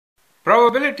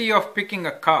Probability of picking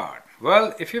a card.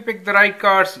 Well, if you pick the right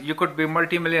cards, you could be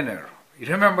multimillionaire. You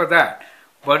remember that.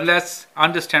 But let's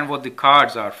understand what the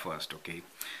cards are first, okay?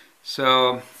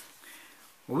 So,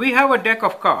 we have a deck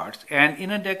of cards, and in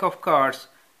a deck of cards,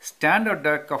 standard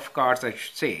deck of cards, I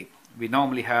should say, we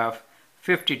normally have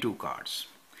 52 cards.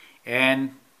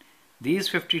 And these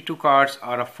 52 cards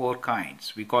are of four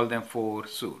kinds. We call them four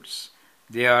suits.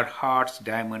 They are hearts,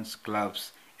 diamonds,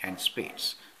 clubs, and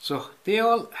spades. So they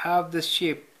all have this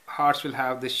shape. Hearts will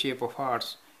have this shape of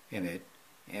hearts in it,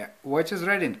 which is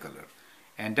red in color.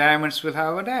 And diamonds will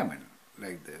have a diamond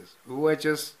like this, which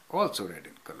is also red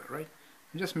in color, right?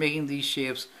 I'm just making these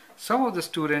shapes. Some of the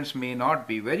students may not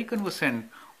be very conversant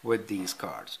with these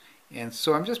cards. And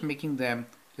so I'm just making them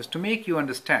just to make you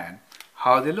understand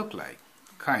how they look like,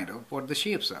 kind of what the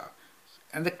shapes are.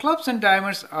 And the clubs and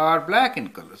diamonds are black in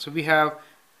color. So we have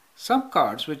some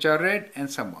cards which are red and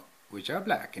some which are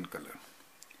black in color.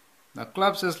 Now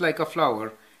clubs is like a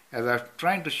flower, as I'm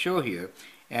trying to show here,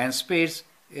 and spades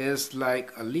is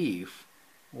like a leaf,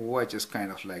 which is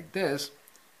kind of like this,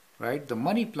 right? The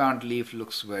money plant leaf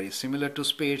looks very similar to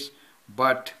spades,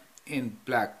 but in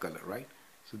black color, right?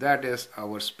 So that is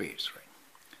our spades, right?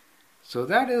 So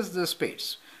that is the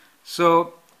spades.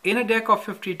 So in a deck of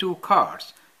 52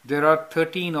 cards, there are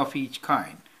 13 of each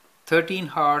kind. 13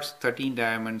 hearts, 13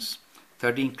 diamonds,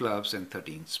 13 clubs, and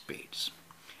 13 spades.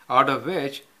 Out of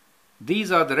which,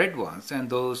 these are the red ones and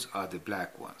those are the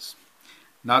black ones.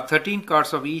 Now 13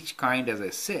 cards of each kind, as I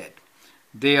said,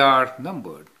 they are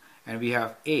numbered, and we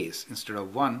have ace. Instead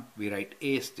of 1, we write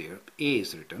ace there. A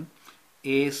is written.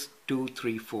 Ace, 2,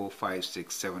 3, 4, 5,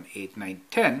 6, 7, 8, 9,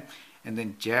 10, and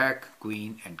then jack,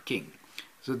 queen, and king.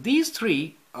 So these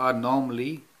three are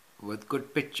normally with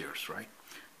good pictures, right?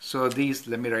 So these,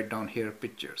 let me write down here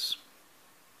pictures.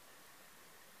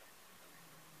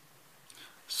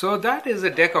 So that is a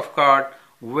deck of cards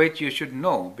which you should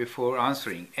know before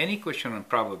answering any question on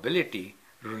probability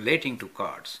relating to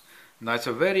cards. Now it's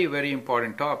a very, very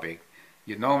important topic.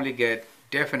 You normally get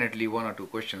definitely one or two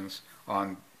questions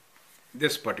on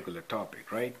this particular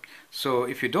topic, right? So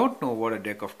if you don't know what a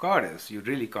deck of cards is, you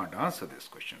really can't answer this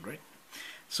question, right?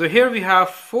 So here we have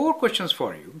 4 questions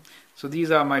for you. So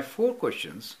these are my 4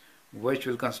 questions which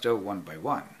we'll consider one by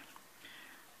one.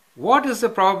 What is the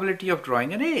probability of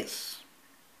drawing an ace?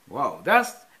 Wow,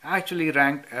 that's actually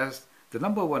ranked as the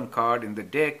number 1 card in the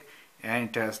deck, and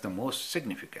it has the most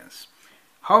significance.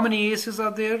 How many aces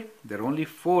are there? There are only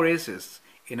 4 aces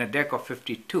in a deck of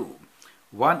 52.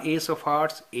 1 ace of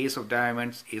hearts, ace of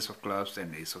diamonds, ace of clubs,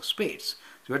 and ace of spades.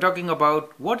 So we're talking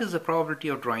about what is the probability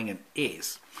of drawing an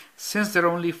ace. Since there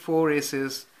are only 4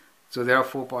 aces, so there are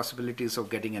 4 possibilities of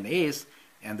getting an ace,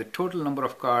 and the total number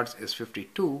of cards is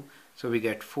 52, so we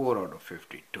get 4 out of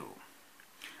 52.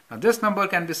 Now this number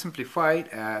can be simplified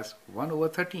as 1 over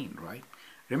 13, right?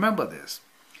 Remember this.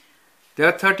 There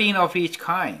are 13 of each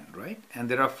kind, right? And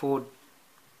there are 4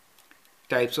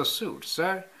 types of suits,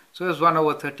 right? So as 1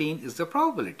 over 13 is the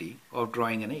probability of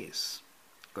drawing an ace,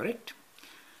 correct?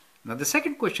 Now the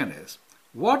second question is,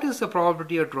 what is the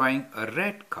probability of drawing a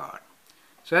red card?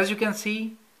 So as you can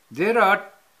see, there are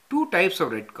 2 types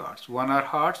of red cards. One are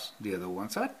hearts, the other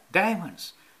ones are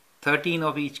diamonds. 13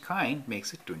 of each kind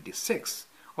makes it 26.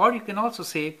 Or you can also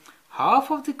say half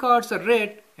of the cards are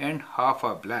red and half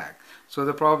are black. So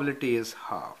the probability is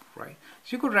half, right?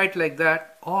 So you could write like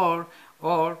that, or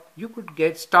you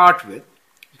could start with,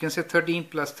 you can say 13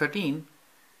 plus 13.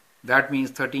 That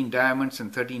means 13 diamonds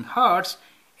and 13 hearts,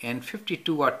 and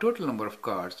 52 are total number of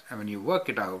cards. And when you work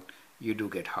it out, you do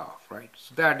get half, right?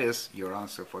 So that is your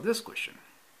answer for this question.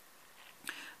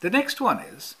 The next one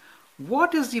is,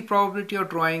 what is the probability of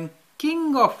drawing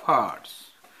king of hearts?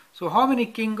 So how many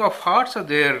king of hearts are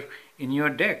there in your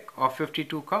deck of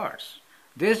 52 cards?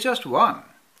 There's just 1.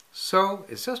 So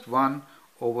it's just 1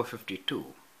 over 52,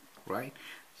 right?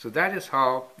 So that is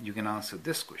how you can answer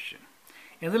this question.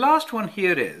 And the last one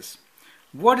here is,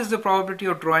 what is the probability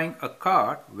of drawing a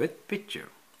card with picture?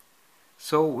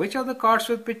 So which are the cards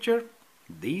with picture?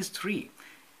 These 3.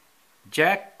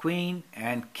 Jack, queen,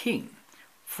 and king.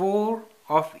 4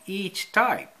 of each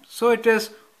type. So it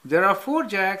is, there are 4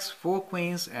 jacks, 4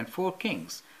 queens, and 4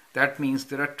 kings. That means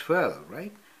there are 12,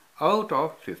 right? Out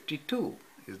of 52.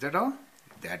 Is that all?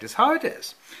 That is how it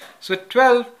is. So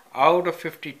 12 out of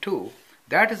 52,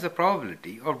 that is the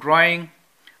probability of drawing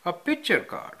a picture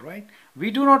card, right? We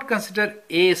do not consider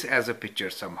ace as a picture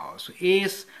somehow. So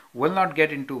ace will not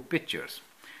get into pictures.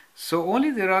 So only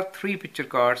there are 3 picture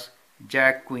cards,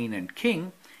 jack, queen, and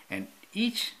king, and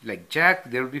each, like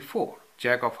jack, there will be 4.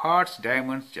 Jack of hearts,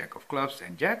 diamonds, jack of clubs,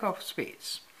 and jack of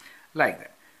spades. Like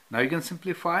that. Now you can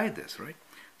simplify this, right?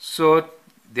 So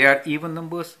they are even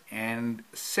numbers, and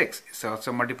 6 is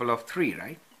also a multiple of 3,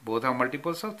 right? Both are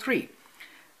multiples of 3.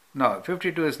 No,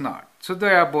 52 is not. So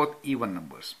they are both even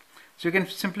numbers. So you can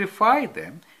simplify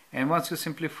them, and once you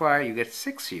simplify, you get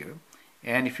 6 here.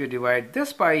 And if you divide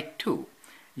this by 2,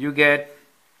 you get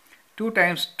 2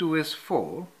 times 2 is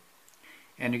 4,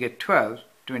 and you get 12,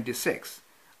 26.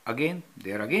 Again,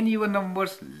 they are again even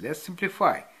numbers. Let's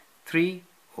simplify. 3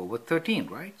 over 13,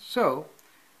 right? So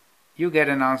you get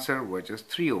an answer which is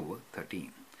 3 over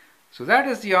 13. So that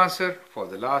is the answer for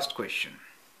the last question.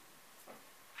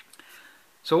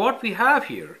 So what we have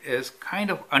here is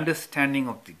kind of understanding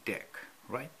of the deck,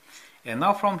 right? And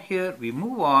now from here we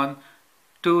move on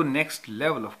to next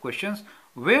level of questions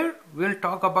where we'll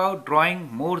talk about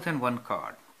drawing more than one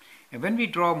card. And when we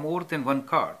draw more than one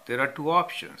card, there are two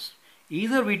options.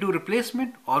 Either we do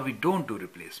replacement or we don't do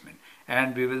replacement.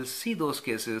 And we will see those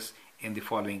cases in the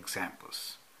following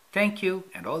examples. Thank you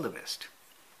and all the best.